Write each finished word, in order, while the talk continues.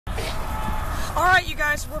All right, you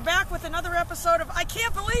guys, we're back with another episode of I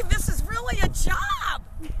Can't Believe This Is Really a Job.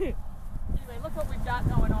 Anyway, look what we've got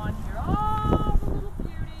going on here. Oh, the little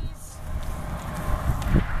beauties.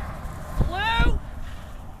 Blue.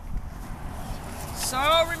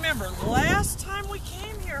 So remember, last time we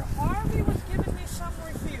came here, Harvey was giving me some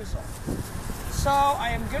refusal. So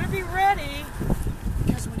I am going to be ready,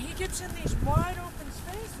 because when he gets in these wide open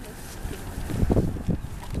spaces.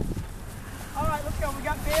 All right, let's go. We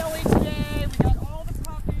got Bailey today. We got all the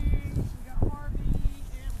puppies. We got Harvey,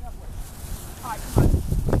 and we got Wood. All right, come on.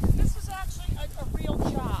 This is actually a real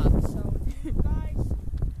job. So, you guys,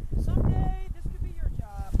 someday this could be your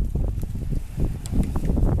job.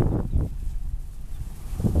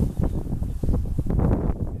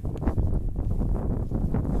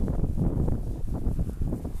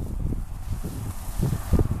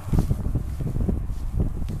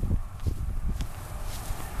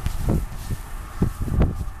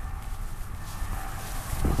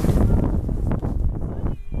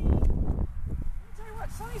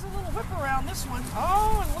 This one.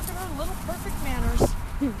 Oh, and look at her little perfect manners.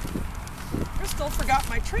 Crystal forgot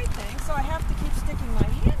my treat thing, so I have to keep sticking my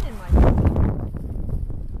hand in my mouth.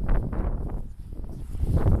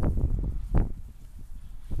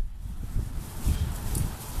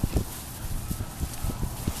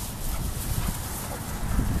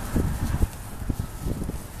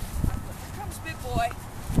 Here comes Big Boy.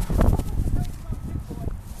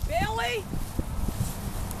 Bailey!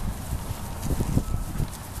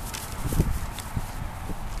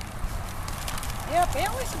 Yeah,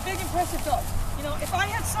 Bailey's a big, impressive dog. You know, if I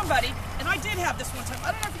had somebody, and I did have this one time,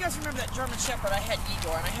 I don't know if you guys remember that German Shepherd I had,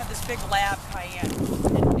 Igor, and I had this big lab, Cayenne.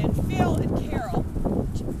 And Phil and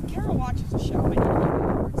Carol watches the show. I need to get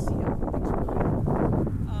over and see him.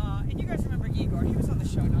 And you guys remember Igor. He was on the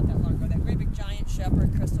show not that long ago, that great big giant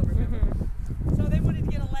Shepherd, Crystal, remember? Mm-hmm. So they wanted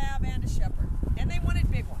to get a lab and a Shepherd, and they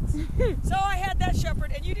wanted big ones. So I had that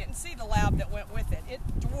Shepherd, and you didn't see the lab that went with it. It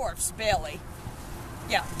dwarfs Bailey.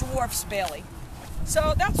 Yeah, dwarfs Bailey.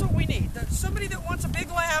 So that's what we need. There's somebody that wants a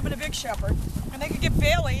big lab and a big shepherd, and they could get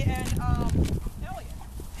Bailey and Elliot.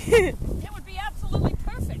 It would be absolutely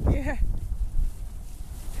perfect. Yeah.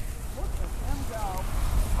 Look at them go.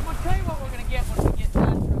 I'm going to tell you what we're going to get when we get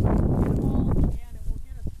done. We'll get them all again, and we'll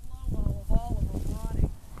get a slow-mo of all of them running.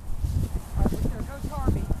 All right, there goes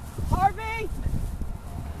Harvey. Harvey!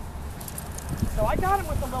 So I got him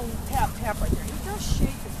with a little tap right there. He does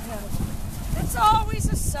shake his head. It's always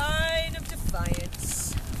a sign of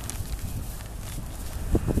defiance.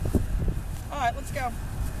 All right, let's go.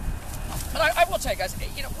 But I will tell you guys,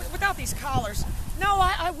 you know, without these collars, no,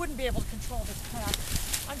 I wouldn't be able to control this pack.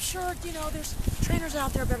 I'm sure, you know, there's trainers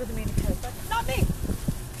out there better than me to coach, but not me.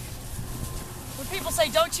 When people say,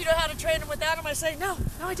 don't you know how to train them without them, I say, no,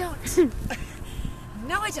 I don't.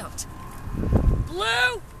 No, I don't.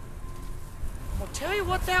 Blue! I'll tell you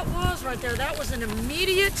what that was right there. That was an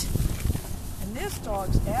immediate... And this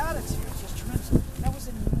dog's attitude is just tremendous. That was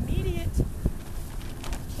an immediate.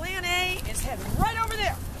 Plan A is headed right over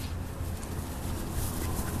there.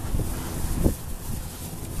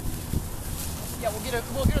 Yeah,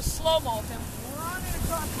 we'll get a slow-mo of him running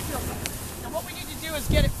across the field. And what we need to do is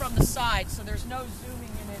get it from the side, so there's no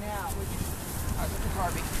zooming in and out. All right, look at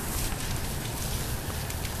Harvey.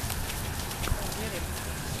 I'm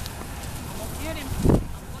gonna get him. I'm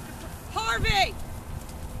looking for Harvey.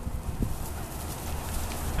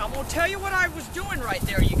 I'm going to tell you what I was doing right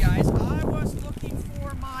there, you guys. I was looking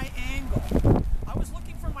for my angle.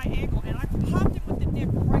 And I popped him with the nick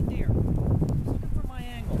right there. I was looking for my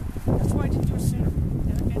angle. That's why I didn't do it sooner.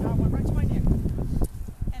 And I went right to my nick.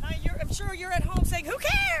 And I'm sure you're at home saying, who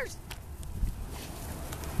cares?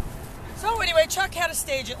 So anyway, Chuck had to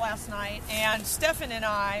stage it last night, and Stefan and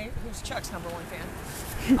I, who's Chuck's #1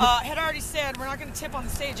 fan, had already said we're not going to tip on the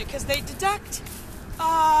stage it because they deduct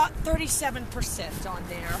 37% on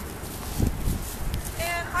there.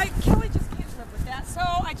 And Kelly just can't live with that, so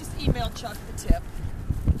I just emailed Chuck the tip.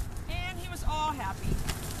 And he was all happy.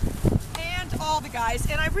 And all the guys.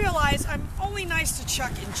 And I realized I'm only nice to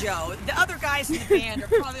Chuck and Joe. The other guys in the band are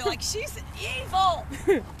probably like, she's evil.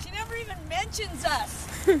 She never even mentions us.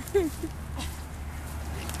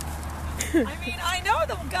 I mean, I know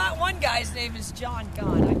one guy's name is John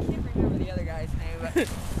Gunn. I can't remember the other guy's name. But,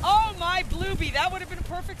 oh, my Bluebee. That would have been a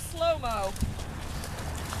perfect slow-mo.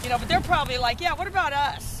 You know, but they're probably like, yeah, what about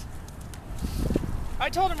us? I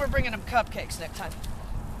told them we're bringing them cupcakes next time.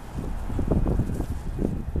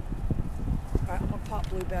 All right, I'm going to pop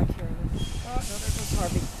Blue back here. Oh, no, there goes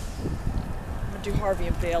Harvey. I'm going to do Harvey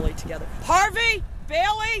and Bailey together. Harvey!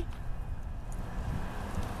 Bailey!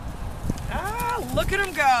 Ah, look at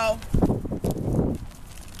him go.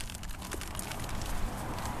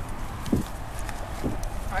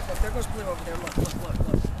 there goes Blue over there. Look, look, look,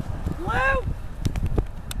 look. Blue!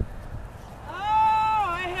 Oh,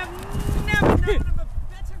 I have never known of a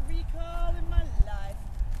better recall in my life.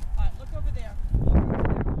 All right, look over there.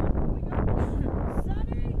 Look over there.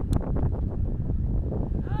 Sunny!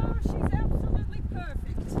 Oh, she's absolutely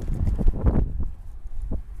perfect.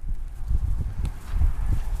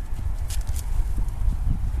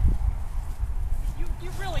 You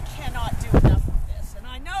really cannot do enough of this. And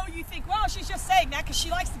I know you think, well, she's just saying that because she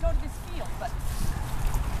likes to go to this field, but...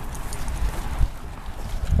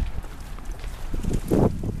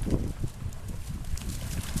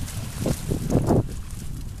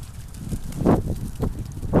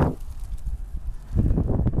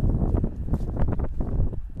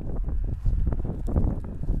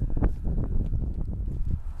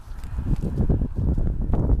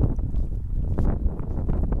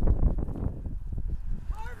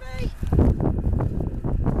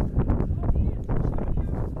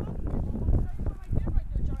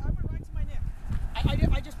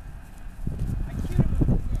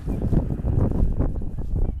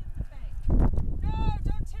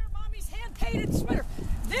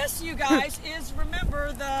 This, you guys, is,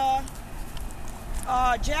 remember the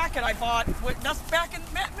jacket I bought. That's back in,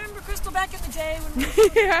 remember Crystal back in the day when we were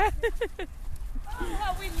yeah. Oh,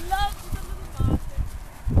 how we loved the little monster.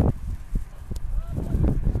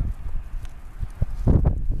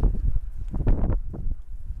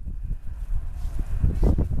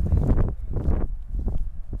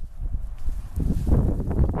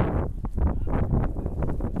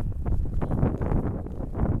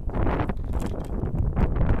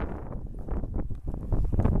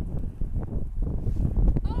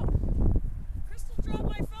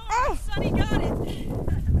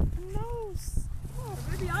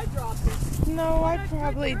 No, I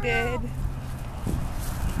probably did.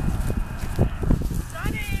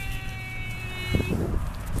 Sunny!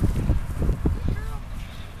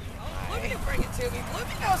 Oh, Blue can bring it to me. Blue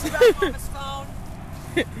knows about Mama's phone.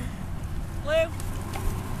 Blue.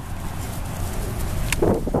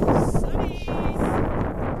 Sunny!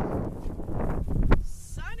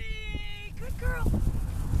 Sunny! Good girl.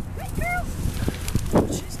 Good girl.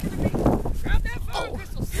 She's gonna be. Grab that phone,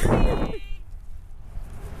 Crystal. Sunny!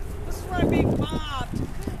 I'm being mobbed.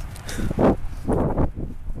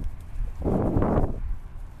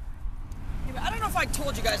 Anyway, I don't know if I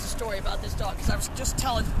told you guys a story about this dog because I was just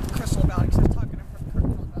telling Crystal about it because I was talking to her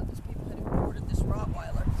about this. People had imported this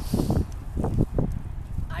Rottweiler.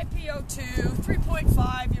 IPO2,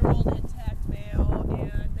 3.5-year-old intact male,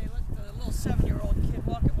 and they let the little 7-year-old kid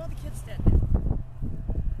walk it. Well, the kid's dead now.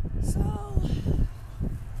 So,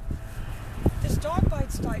 this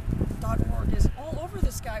dogbites.org is all over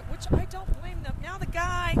this guy, which I don't blame them. Now the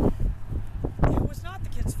guy who was not the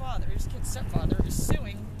kid's father, his kid's stepfather, is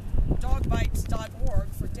suing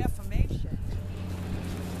dogbites.org for defamation.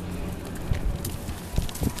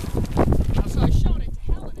 So I showed it to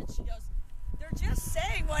Helen and she goes, they're just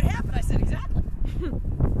saying what happened. I said, exactly. Because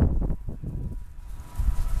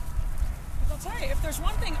I'll tell you, if there's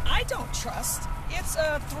one thing I don't trust, it's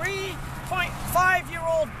a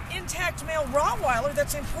 3.5-year-old intact male Rottweiler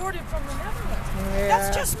that's imported from the Netherlands. Yeah.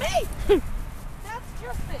 That's just me. That's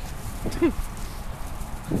just me.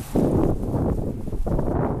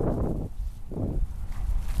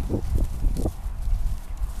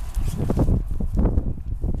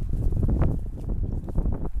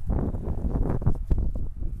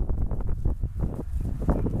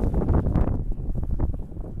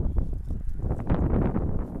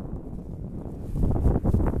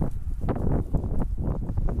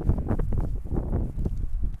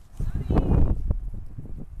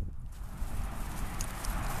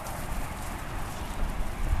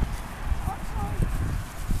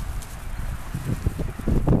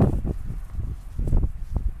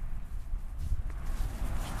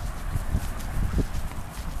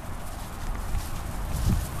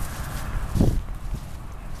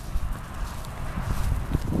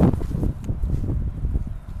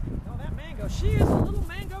 She is a little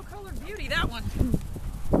mango-colored beauty, that one.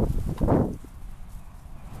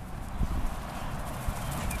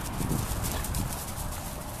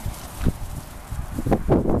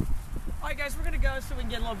 All right, guys, we're going to go so we can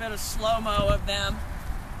get a little bit of slow-mo of them.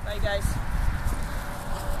 Bye, guys.